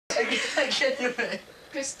I can't do it.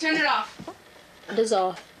 Chris, turn it off. It is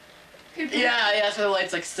off. Yeah, so the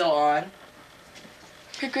light's like still on.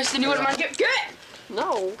 Okay, Chris, then you wouldn't mind get it.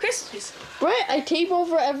 No. Chris, please. Brett, I tape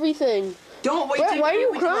over everything. Don't wait. Brett, why are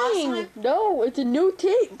you crying? No, it's a new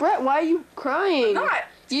tape. Brett, why are you crying? I'm not.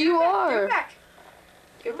 You are. Give it back.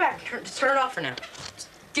 Give it back. Just turn it off for now.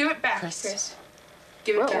 Give it back, Chris.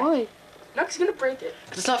 Give it Brett, back. why? No, he's gonna break it.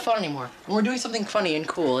 It's not fun anymore. We're doing something funny and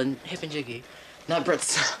cool and hip and jiggy. Not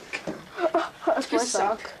Brett's sock. That's my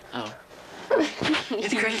sock. Oh.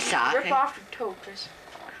 It's Chris' sock. Rip off your toe, Chris.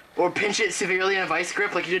 Or pinch it severely in a vice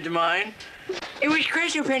grip like you did to mine. It was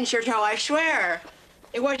Chris who pinched your toe, I swear.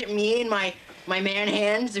 It wasn't me and my man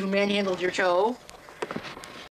hands who manhandled your toe.